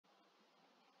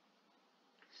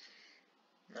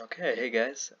Okay, hey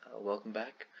guys, welcome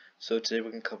back. So today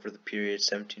we're going to cover the period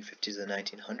 1750s to the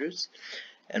 1900s,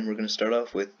 and we're going to start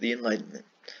off with the Enlightenment.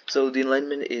 So the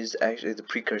Enlightenment is actually the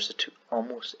precursor to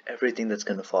almost everything that's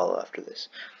going to follow after this.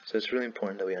 So it's really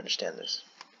important that we understand this.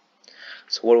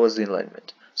 So what was the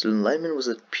Enlightenment? So the Enlightenment was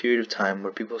a period of time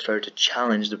where people started to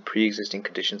challenge the pre-existing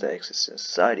conditions that exist in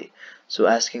society. So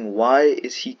asking, why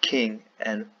is he king,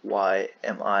 and why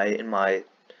am I in my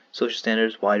social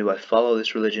standards? Why do I follow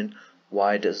this religion?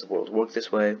 Why does the world work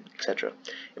this way, etc.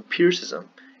 Empiricism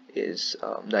is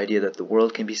the idea that the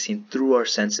world can be seen through our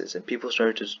senses, and people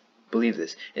started to believe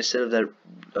this. Instead of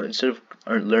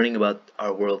learning about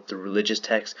our world through religious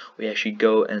texts, we actually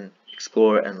go and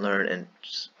explore and learn and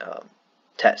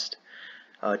test.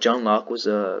 John Locke was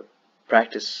a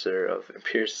practicer of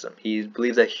empiricism. He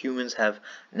believed that humans have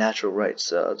natural rights.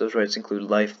 Those rights include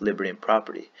life, liberty, and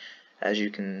property. As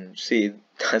you can see,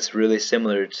 that's really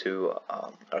similar to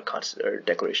our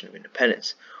Declaration of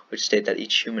Independence, which state that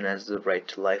each human has the right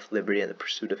to life, liberty, and the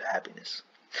pursuit of happiness.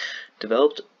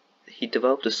 He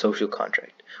developed a social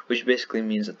contract, which basically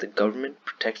means that the government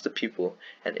protects the people,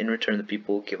 and in return the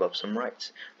people give up some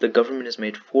rights. The government is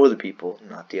made for the people,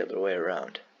 not the other way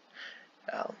around.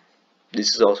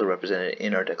 This is also represented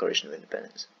in our Declaration of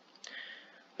Independence.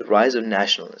 The rise of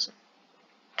nationalism.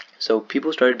 So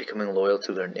people started becoming loyal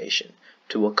to their nation,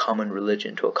 to a common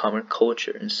religion, to a common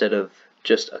culture, instead of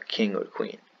just a king or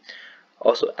queen.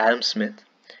 Also, Adam Smith,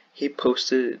 he wrote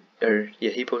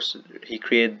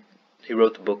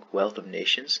the book Wealth of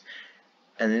Nations,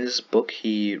 and in this book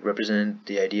he represented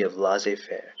the idea of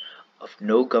laissez-faire, of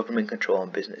no government control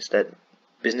on business, that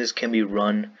business can be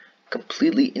run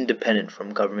completely independent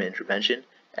from government intervention,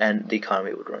 and the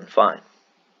economy would run fine.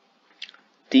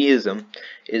 Theism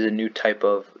is a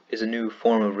new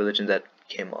form of religion that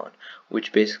came on,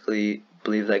 which basically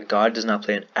believes that God does not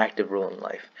play an active role in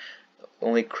life,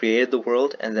 only created the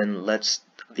world and then lets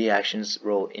the actions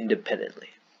roll independently.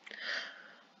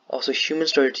 Also, humans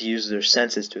started to use their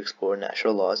senses to explore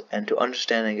natural laws and to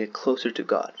understand and get closer to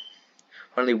God.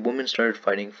 Finally, women started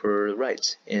fighting for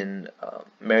rights. In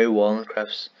Mary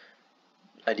Wollstonecraft's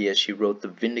ideas, she wrote the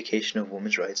Vindication of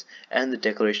Women's Rights, and the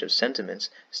Declaration of Sentiments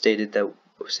stated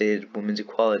women's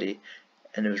equality,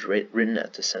 and it was written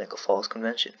at the Seneca Falls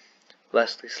Convention.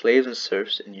 Lastly, slaves and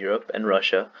serfs in Europe and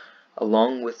Russia,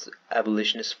 along with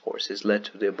abolitionist forces, led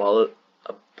to the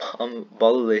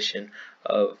abolition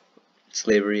of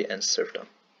slavery and serfdom.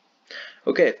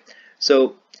 Okay,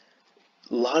 so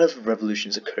a lot of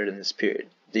revolutions occurred in this period.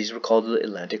 These were called the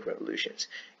Atlantic Revolutions.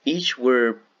 Each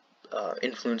were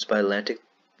influenced by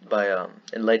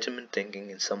Enlightenment thinking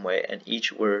in some way, and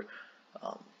each were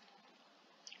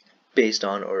based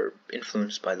on or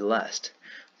influenced by the last.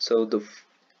 So the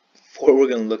four we're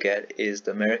going to look at is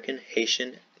the American,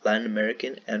 Haitian, Latin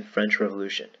American, and French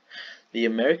Revolution. The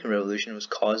American Revolution was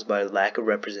caused by lack of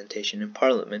representation in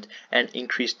Parliament and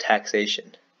increased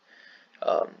taxation.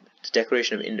 The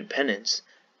Declaration of Independence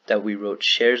that we wrote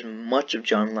shares much of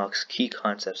John Locke's key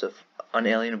concepts of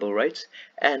unalienable rights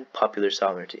and popular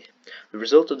sovereignty. The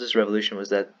result of this revolution was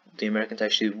that the Americans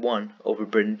actually won over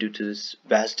Britain due to this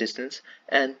vast distance,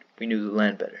 and we knew the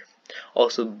land better.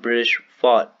 Also, the British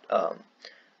fought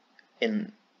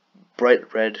in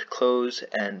bright red clothes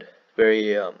and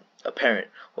very apparent,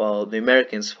 while the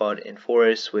Americans fought in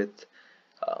forests with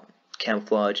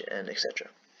camouflage and etc.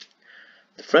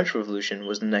 The French Revolution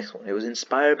was the next one. It was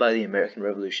inspired by the American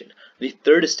Revolution. The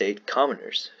Third Estate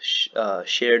commoners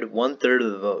shared 1/3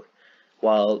 of the vote,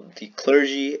 while the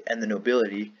clergy and the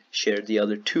nobility shared the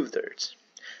other 2/3.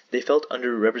 They felt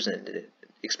underrepresented,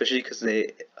 especially because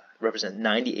they represent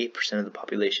 98% of the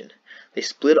population. They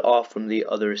split off from the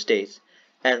other estates,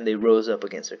 and they rose up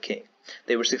against their king.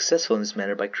 They were successful in this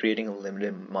manner by creating a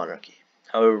limited monarchy.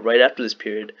 However, right after this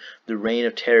period, the Reign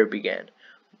of Terror began,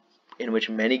 in which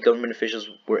many government officials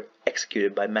were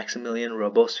executed by Maximilien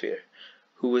Robespierre,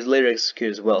 who was later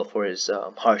executed as well for his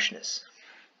harshness.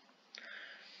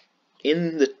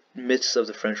 In the midst of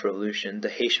the French Revolution, the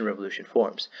Haitian Revolution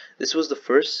forms. This was the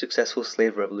first successful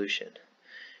slave revolution.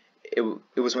 It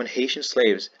was when Haitian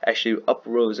slaves actually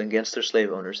uprose against their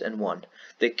slave owners and won.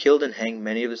 They killed and hanged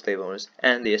many of the slave owners,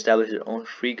 and they established their own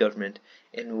free government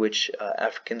in which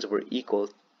Africans were equal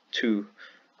to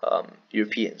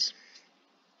Europeans.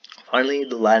 Finally,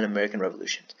 the Latin American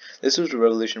Revolution. This was a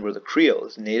revolution where the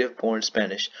Creoles, native-born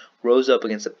Spanish, rose up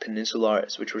against the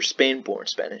Peninsulares, which were Spain-born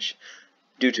Spanish,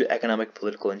 due to economic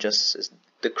political injustices.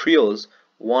 The Creoles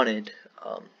wanted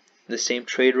the same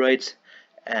trade rights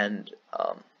and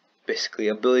basically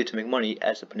ability to make money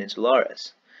as the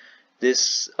Peninsulares.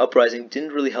 This uprising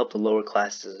didn't really help the lower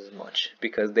classes as much,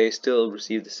 because they still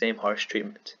received the same harsh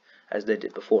treatment as they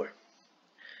did before.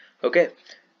 Okay,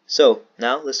 so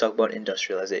now let's talk about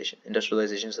industrialization.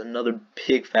 Industrialization is another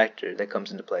big factor that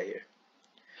comes into play here.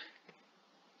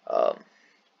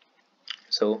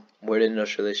 So where did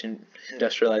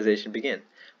industrialization begin?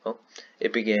 Well,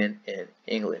 it began in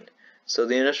England. So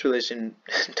the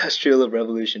industrial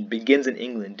revolution begins in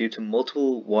England due to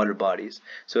multiple water bodies.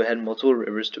 So it had multiple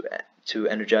rivers to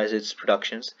energize its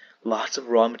productions, lots of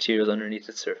raw materials underneath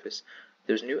its surface.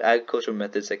 There's new agricultural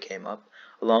methods that came up,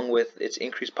 along with its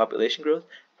increased population growth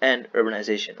and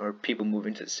urbanization, or people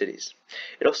moving to the cities.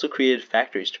 It also created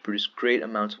factories to produce great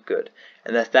amounts of good,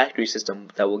 and that factory system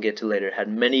that we'll get to later had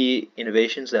many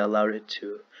innovations that allowed it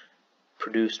to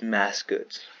produce mass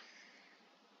goods.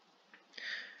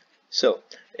 So,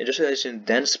 industrialization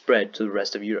then spread to the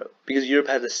rest of Europe, because Europe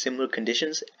had the similar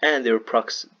conditions and their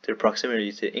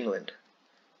proximity to England.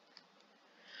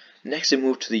 Next, we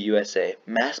move to the USA.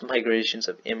 Mass migrations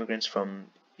of immigrants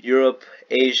from Europe,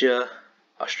 Asia,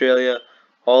 Australia,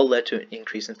 all led to an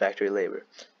increase in factory labor.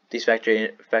 These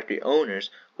factory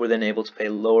owners were then able to pay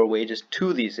lower wages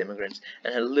to these immigrants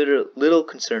and had little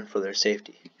concern for their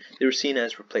safety. They were seen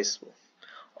as replaceable.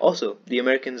 Also, the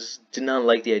Americans did not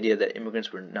like the idea that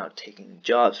immigrants were now taking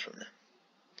jobs from them.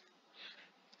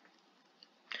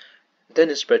 Then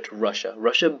it spread to Russia.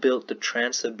 Russia built the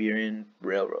Trans-Siberian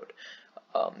Railroad.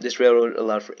 This railroad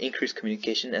allowed for increased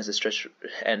communication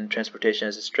and transportation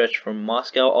as it stretched from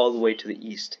Moscow all the way to the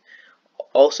east.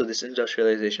 Also, this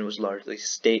industrialization was largely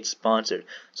state-sponsored.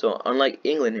 So unlike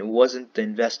England, it wasn't the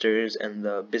investors and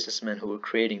the businessmen who were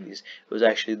creating these. It was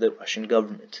actually the Russian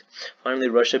government. Finally,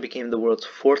 Russia became the world's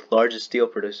fourth largest steel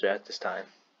producer at this time.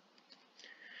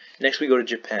 Next, we go to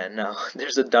Japan. Now,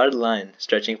 there's a dotted line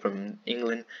stretching from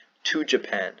England to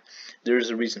Japan. There is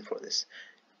a reason for this.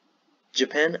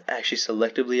 Japan actually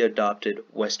selectively adopted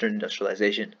Western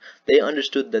industrialization. They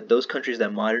understood that those countries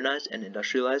that modernized and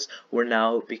industrialized were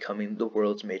now becoming the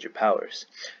world's major powers.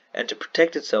 And to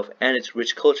protect itself and its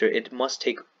rich culture, it must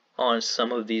take on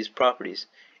some of these properties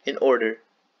in order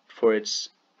for its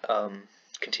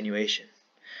continuation.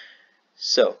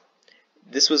 So,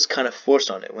 this was kind of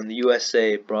forced on it when the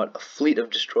USA brought a fleet of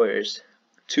destroyers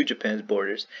to Japan's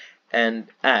borders and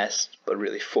asked, but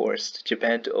really forced,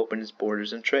 Japan to open its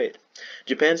borders and trade.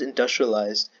 Japan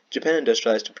industrialized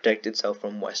to protect itself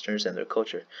from Westerners and their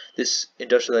culture. This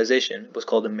industrialization was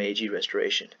called the Meiji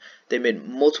Restoration. They made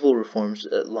multiple reforms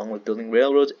along with building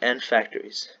railroads and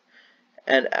factories,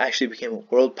 and actually became a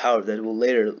world power that will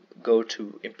later go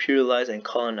to imperialize and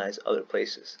colonize other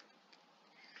places.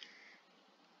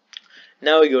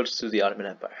 Now we go to the Ottoman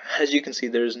Empire. As you can see,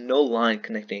 there is no line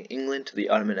connecting England to the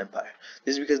Ottoman Empire.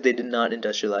 This is because they did not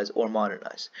industrialize or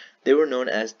modernize. They were known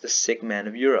as the sick man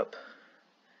of Europe,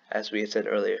 as we had said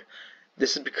earlier.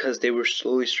 This is because they were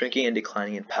slowly shrinking and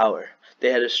declining in power.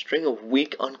 They had a string of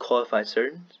weak, unqualified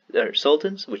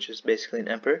sultans, which is basically an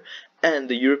emperor, and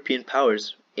the European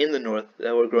powers in the north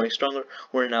that were growing stronger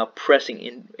were now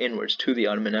pressing inwards to the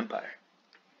Ottoman Empire.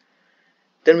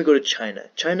 Then we go to China.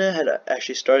 China had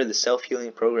actually started the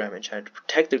self-healing program in China to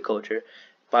protect their culture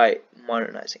by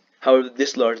modernizing. However,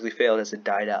 this largely failed as it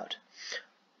died out.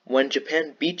 When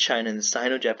Japan beat China in the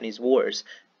Sino-Japanese Wars,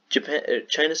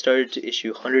 China started to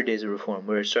issue 100 Days of Reform,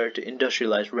 where it started to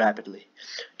industrialize rapidly.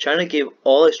 China gave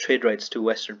all its trade rights to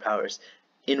Western powers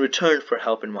in return for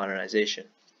help in modernization.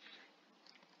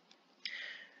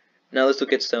 Now let's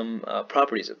look at some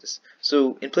properties of this.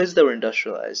 So in places that were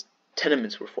industrialized,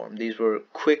 tenements were formed. These were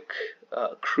quick,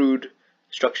 crude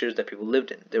structures that people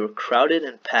lived in. They were crowded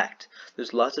and packed.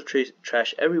 There's lots of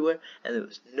trash everywhere, and there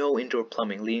was no indoor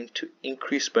plumbing, leading to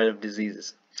increased spread of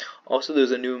diseases. Also,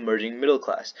 there's a new emerging middle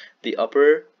class. The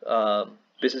upper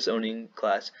business-owning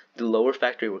class, the lower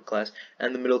factory work class,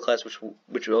 and the middle class,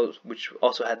 which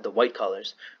also had the white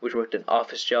collars, which worked in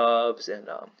office jobs and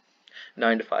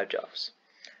 9-to-5 jobs.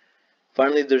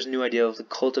 Finally, there's a new idea of the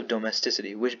cult of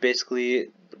domesticity, which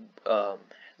basically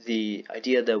the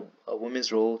idea that a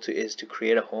woman's role is to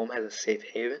create a home as a safe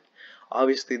haven.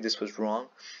 Obviously, this was wrong,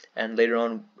 and later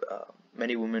on,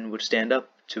 many women would stand up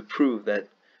to prove that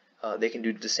they can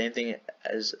do the same thing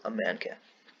as a man can.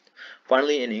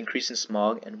 Finally, an increase in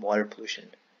smog and water pollution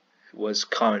was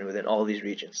common within all these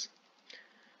regions.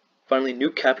 Finally, new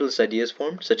capitalist ideas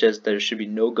formed, such as there should be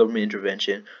no government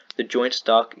intervention, the joint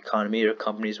stock economy, or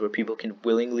companies where people can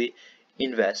willingly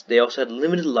invest. They also had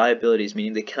limited liabilities,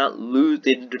 meaning they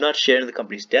do not share in the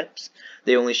company's debts,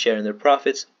 they only share in their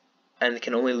profits, and they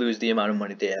can only lose the amount of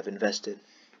money they have invested.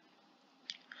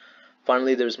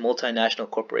 Finally, there's multinational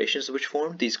corporations which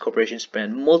formed. These corporations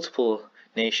span multiple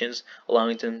nations,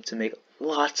 allowing them to make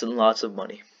lots and lots of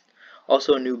money.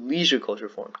 Also, a new leisure culture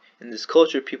formed. In this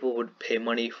culture, people would pay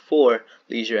money for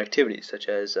leisure activities, such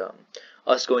as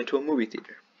us going to a movie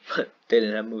theater. But they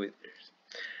didn't have movie theaters.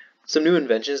 Some new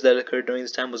inventions that occurred during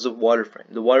this time was the water frame.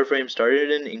 The water frame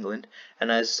started in England, and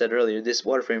as I said earlier, this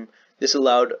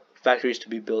allowed factories to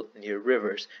be built near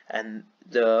rivers, and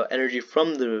the energy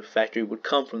from the factory would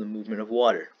come from the movement of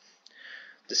water.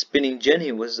 The spinning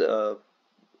jenny was an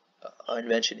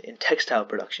invention in textile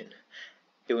production.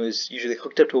 It was usually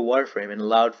hooked up to a water frame and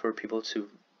allowed for people to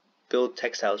build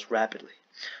textiles rapidly.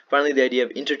 Finally, the idea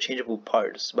of interchangeable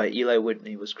parts by Eli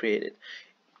Whitney was created.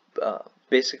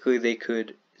 Basically, they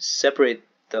could separate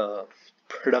the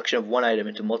production of one item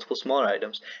into multiple smaller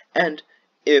items, and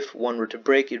if one were to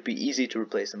break, it would be easy to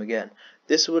replace them again.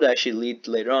 This would actually lead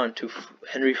later on to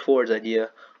Henry Ford's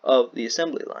idea of the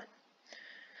assembly line.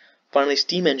 Finally,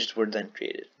 steam engines were then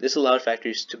created. This allowed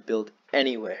factories to build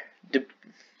anywhere.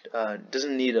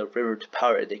 Doesn't need a river to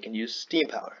power it, they can use steam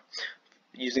power.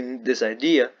 Using this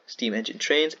idea, steam engine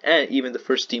trains and even the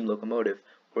first steam locomotive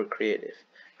were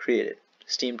created.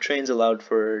 Steam trains allowed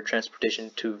for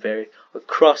transportation to vary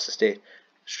across the state.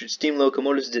 Steam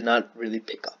locomotives did not really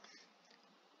pick up.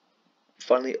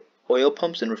 Finally, oil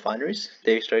pumps and refineries,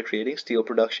 they started creating steel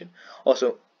production.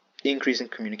 Also, increase in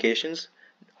communications,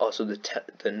 also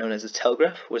the known as the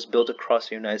telegraph, was built across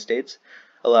the United States,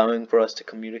 allowing for us to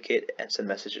communicate and send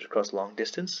messages across long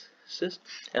distances.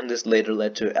 And this later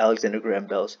led to Alexander Graham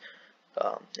Bell's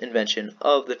invention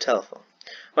of the telephone.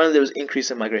 Finally, there was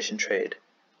increase in migration trade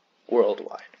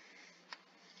worldwide.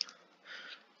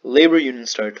 Labor unions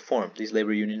started to form. These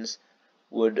labor unions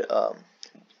would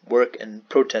work and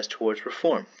protest towards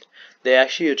reform. They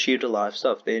actually achieved a lot of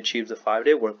stuff. They achieved the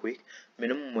 5-day work week,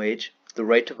 minimum wage, the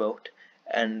right to vote,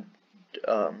 and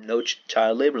no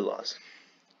child labor laws.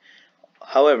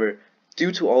 However,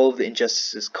 due to all of the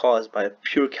injustices caused by a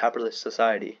pure capitalist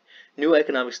society, new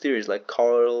economics theories like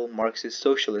Karl Marx's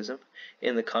socialism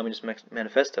in the Communist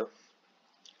Manifesto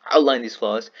outlined these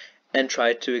flaws and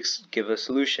tried to give a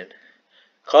solution.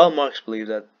 Karl Marx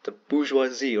believed that the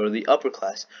bourgeoisie, or the upper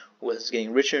class, was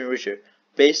getting richer and richer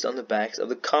based on the backs of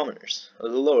the commoners, or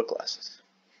the lower classes.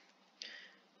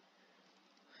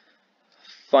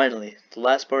 Finally, the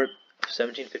last part of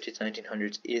 1750s to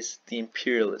 1900s is the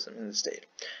imperialism in the state.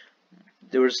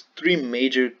 There was 3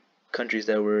 major countries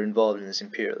that were involved in this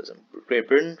imperialism: Great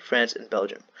Britain, France, and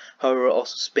Belgium. However,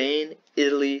 also Spain,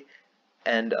 Italy,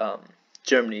 and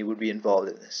Germany would be involved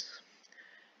in this.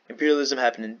 Imperialism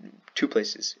happened in 2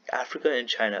 places, Africa and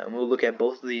China, and we'll look at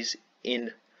both of these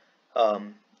in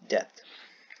depth.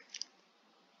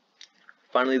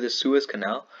 Finally, the Suez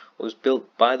Canal was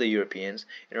built by the Europeans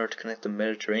in order to connect the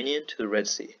Mediterranean to the Red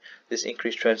Sea. This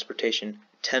increased transportation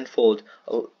tenfold,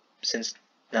 since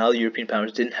now the European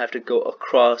powers didn't have to go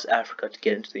across Africa to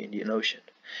get into the Indian Ocean.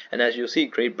 And as you'll see,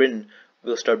 Great Britain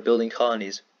will start building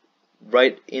colonies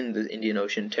right in the Indian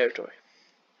Ocean territory.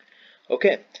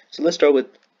 Okay, so let's start with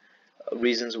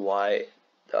reasons why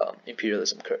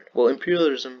imperialism occurred. Well,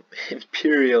 imperialism,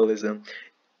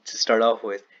 to start off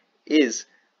with, is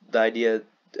the idea,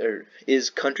 or is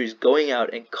countries going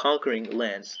out and conquering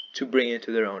lands to bring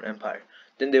into their own empire.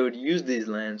 Then they would use these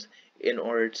lands in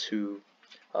order to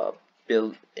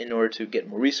get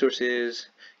more resources,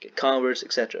 get converts,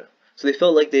 etc. So they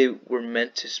felt like they were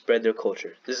meant to spread their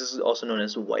culture. This is also known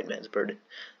as the white man's burden.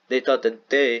 They thought that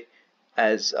they,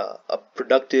 as a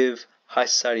productive high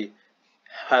society,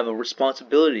 have a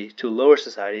responsibility to lower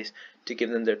societies to give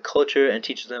them their culture and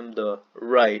teach them the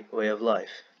right way of life.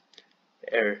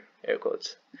 Air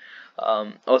quotes.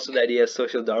 Also, the idea of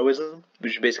social Darwinism,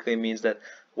 which basically means that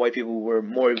white people were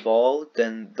more evolved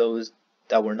than those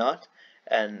that were not,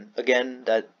 and again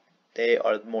that they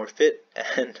are more fit,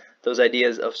 and those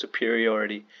ideas of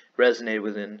superiority resonated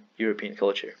within European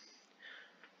culture.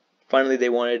 Finally, they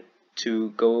wanted to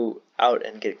go out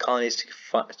and get colonies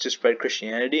to spread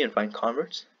Christianity and find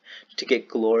converts, to get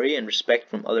glory and respect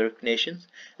from other nations,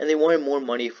 and they wanted more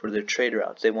money for their trade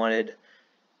routes. They wanted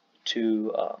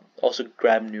to also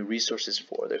grab new resources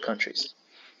for their countries.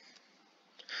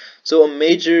 So a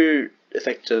major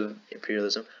effect of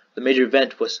imperialism, the major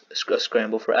event, was a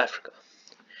scramble for Africa.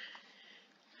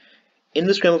 In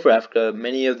the scramble for Africa,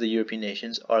 many of the European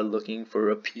nations are looking for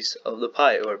a piece of the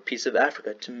pie, or a piece of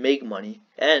Africa, to make money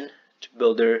and to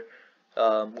build their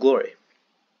glory.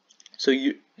 So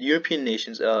European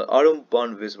nations, Otto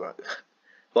von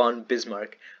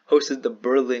Bismarck hosted the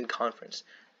Berlin Conference.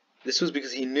 This was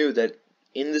because he knew that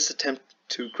in this attempt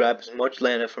to grab as much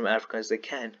land from Africa as they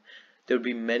can, there would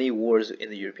be many wars in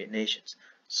the European nations.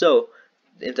 So,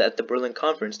 at the Berlin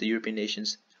Conference, the European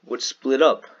nations would split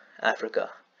up Africa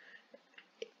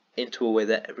into a way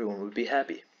that everyone would be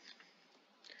happy.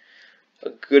 A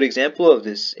good example of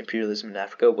this imperialism in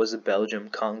Africa was the Belgium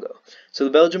Congo. So the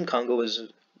Belgium Congo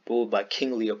was ruled by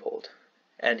King Leopold,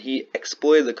 and he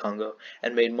exploited the Congo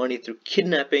and made money through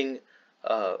kidnapping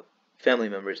family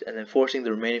members and then forcing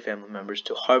the remaining family members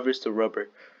to harvest the rubber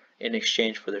in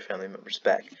exchange for their family members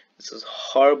back. This was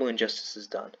horrible injustices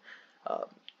done.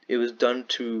 It was done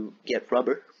to get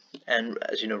rubber, and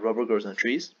as you know, rubber grows on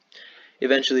trees.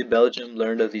 Eventually, Belgium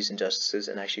learned of these injustices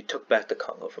and actually took back the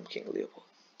Congo from King Leopold.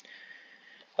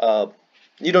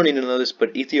 You don't need to know this,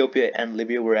 but Ethiopia and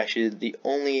Libya were actually the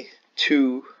only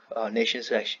two nations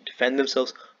to actually defend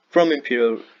themselves from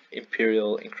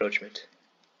imperial encroachment.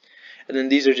 And then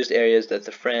these are just areas that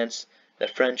the French,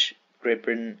 Great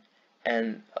Britain,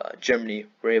 and Germany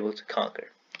were able to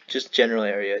conquer. Just general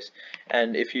areas.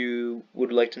 And if you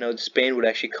would like to know, Spain would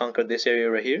actually conquer this area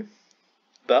right here.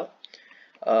 About.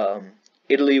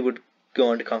 Italy would go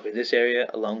on to conquer this area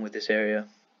along with this area.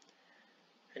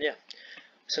 And yeah.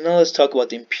 So now let's talk about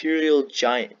the imperial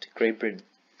giant, Great Britain.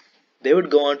 They would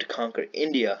go on to conquer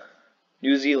India,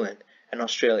 New Zealand, and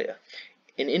Australia.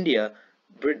 In India,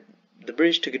 the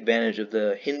British took advantage of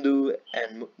the Hindu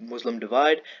and Muslim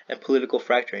divide and political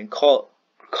fracturing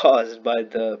caused by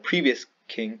the previous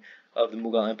king of the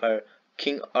Mughal Empire,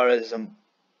 King Aurangzeb.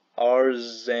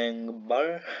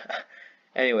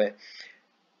 Anyway,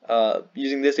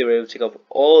 using this, they were able to take up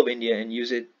all of India and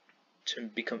use it to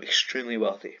become extremely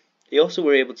wealthy. They also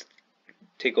were able to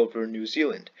take over New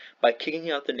Zealand by kicking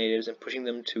out the natives and pushing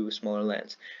them to smaller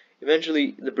lands.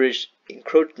 Eventually, the British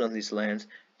encroached on these lands,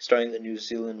 starting the New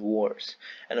Zealand Wars.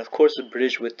 And of course, the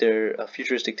British, with their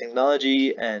futuristic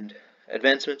technology and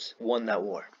advancements, won that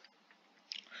war.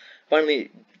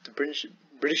 Finally, the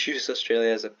British used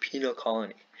Australia as a penal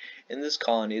colony. In this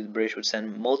colony, the British would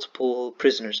send multiple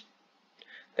prisoners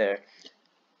there,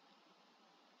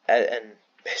 and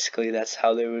basically that's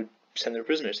how they would send their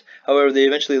prisoners. However, they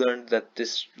eventually learned that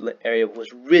this area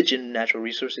was rich in natural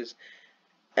resources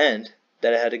and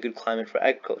that it had a good climate for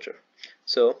agriculture.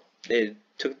 So they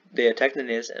attacked the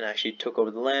natives and actually took over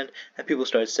the land, and people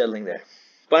started settling there.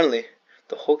 Finally,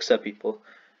 the Hoksa people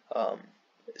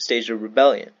staged a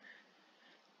rebellion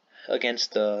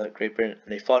against Great Britain,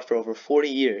 and they fought for over 40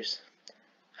 years.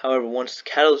 However, once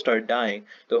cattle started dying,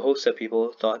 the Hoksa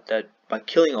people thought that by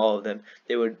killing all of them,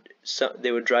 they would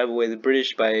drive away the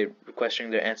British by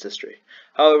questioning their ancestry.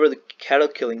 However, the cattle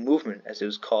killing movement, as it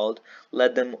was called,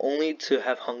 led them only to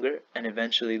have hunger and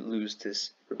eventually lose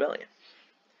this rebellion.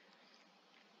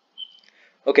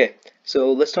 Okay,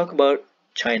 so let's talk about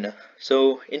China.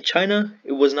 So in China,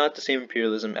 it was not the same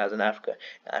imperialism as in Africa.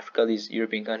 In Africa, these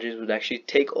European countries would actually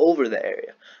take over the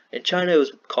area. In China, it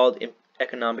was called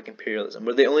economic imperialism,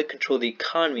 where they only control the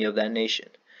economy of that nation.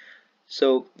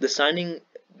 So this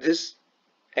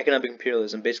economic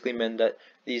imperialism basically meant that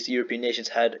these European nations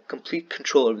had complete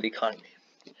control over the economy.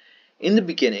 In the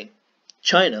beginning,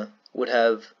 China would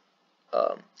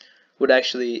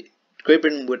Great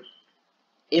Britain would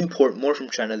import more from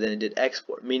China than it did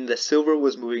export, meaning that silver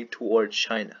was moving towards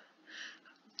China.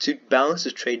 To balance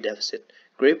the trade deficit,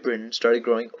 Great Britain started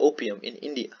growing opium in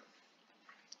India.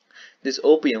 This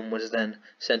opium was then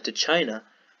sent to China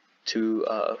to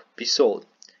be sold.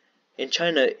 In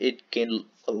China, it gained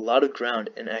a lot of ground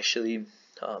and actually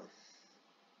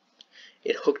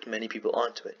it hooked many people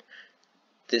onto it.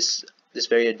 This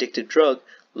very addictive drug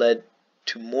led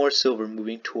to more silver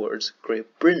moving towards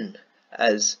Great Britain,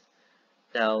 as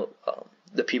now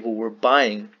the people were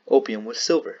buying opium with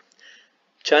silver.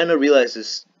 China realized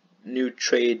this new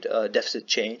trade deficit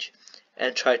change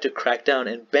and tried to crack down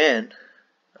and ban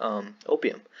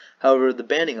opium. However, the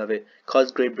banning of it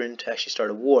caused Great Britain to actually start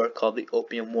a war called the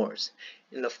Opium Wars.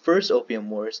 In the first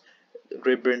Opium Wars,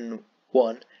 Great Britain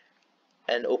won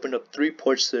and opened up 3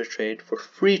 ports to their trade for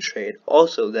free trade,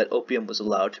 also that opium was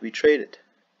allowed to be traded.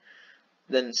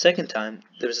 Then the second time,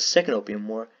 there was a second Opium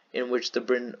War in which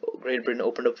Great Britain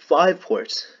opened up 5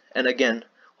 ports and again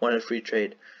wanted free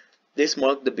trade. This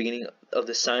marked the beginning of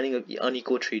the signing of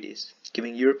unequal treaties,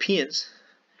 giving Europeans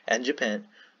and Japan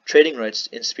trading rights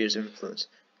in spheres of influence.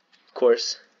 Of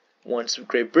course, once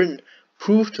Great Britain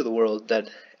proved to the world that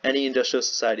any industrial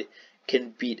society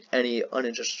can beat any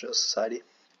unindustrial society,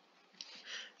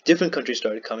 different countries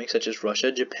started coming, such as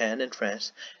Russia, Japan, and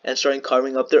France, and started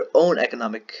carving up their own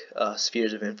economic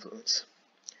spheres of influence.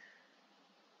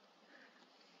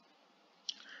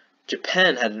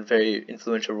 Japan had a very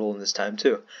influential role in this time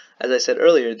too. As I said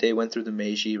earlier, they went through the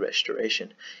Meiji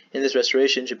Restoration. In this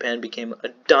restoration, Japan became a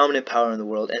dominant power in the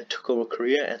world and took over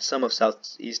Korea and some of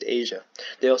Southeast Asia.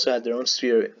 They also had their own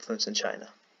sphere of influence in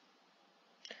China.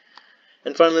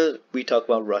 And finally, we talk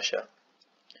about Russia.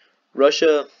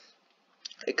 Russia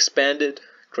expanded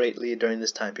greatly during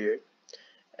this time period,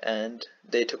 and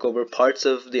they took over parts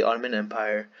of the Ottoman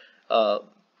Empire,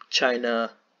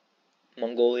 China,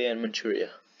 Mongolia, and Manchuria.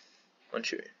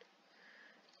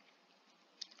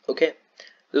 Okay,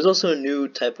 there's also a new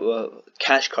type of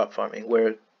cash crop farming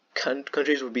where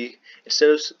countries would be, instead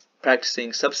of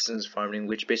practicing subsistence farming,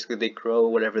 which basically they grow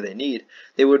whatever they need,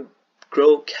 they would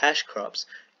grow cash crops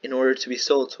in order to be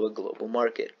sold to a global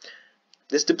market.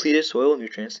 This depleted soil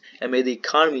nutrients and made the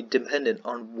economy dependent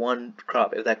on one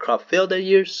crop. If that crop failed that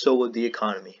year, so would the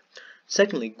economy.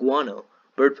 Secondly, guano,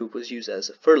 bird poop, was used as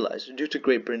a fertilizer. Due to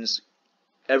Great Britain's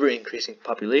ever-increasing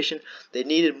population, they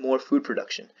needed more food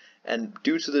production, and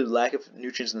due to the lack of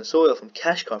nutrients in the soil from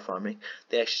cash crop farming,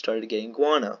 they actually started getting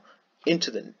guano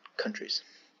into the countries.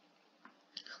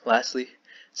 Lastly,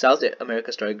 South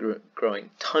America started growing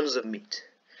tons of meat,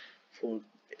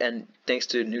 and thanks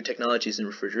to new technologies in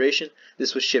refrigeration,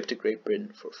 this was shipped to Great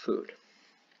Britain for food.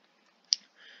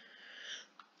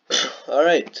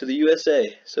 Alright, to the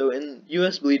USA. So in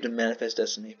US believed in manifest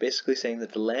destiny, basically saying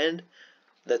that the land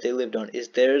that they lived on is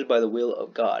theirs by the will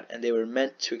of God, and they were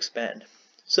meant to expand.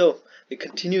 So they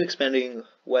continue expanding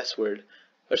westward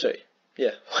until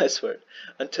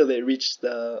they reached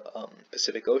the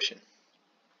Pacific Ocean.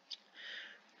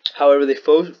 However, they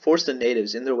forced the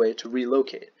natives in their way to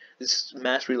relocate. This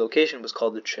mass relocation was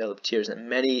called the Trail of Tears, and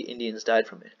many Indians died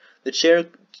from it. The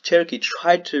Cherokee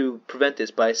tried to prevent this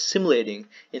by assimilating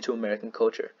into American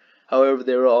culture. However,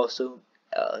 they were also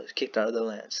kicked out of their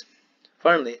lands.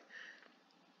 Finally,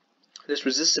 this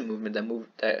resistance movement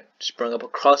that sprung up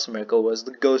across America was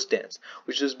the ghost dance,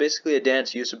 which was basically a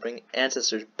dance used to bring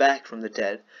ancestors back from the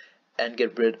dead and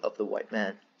get rid of the white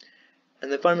man.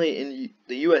 And then finally,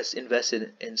 the U.S.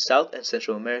 invested in South and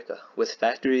Central America with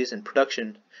factories and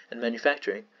production and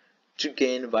manufacturing to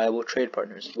gain viable trade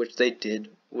partners, which they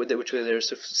were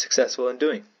successful in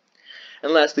doing.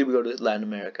 And lastly, we go to Latin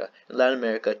America. In Latin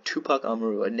America, Tupac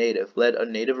Amaru, a native, led a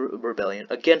native rebellion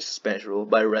against Spanish rule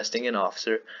by arresting an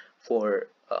officer for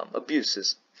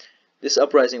abuses. This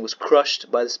uprising was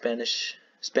crushed by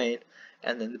Spain,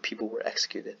 and then the people were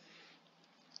executed.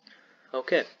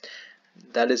 Okay,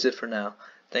 that is it for now.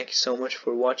 Thank you so much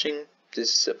for watching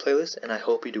this playlist, and I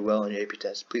hope you do well on your AP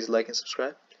test. Please like and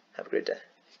subscribe. Have a great day.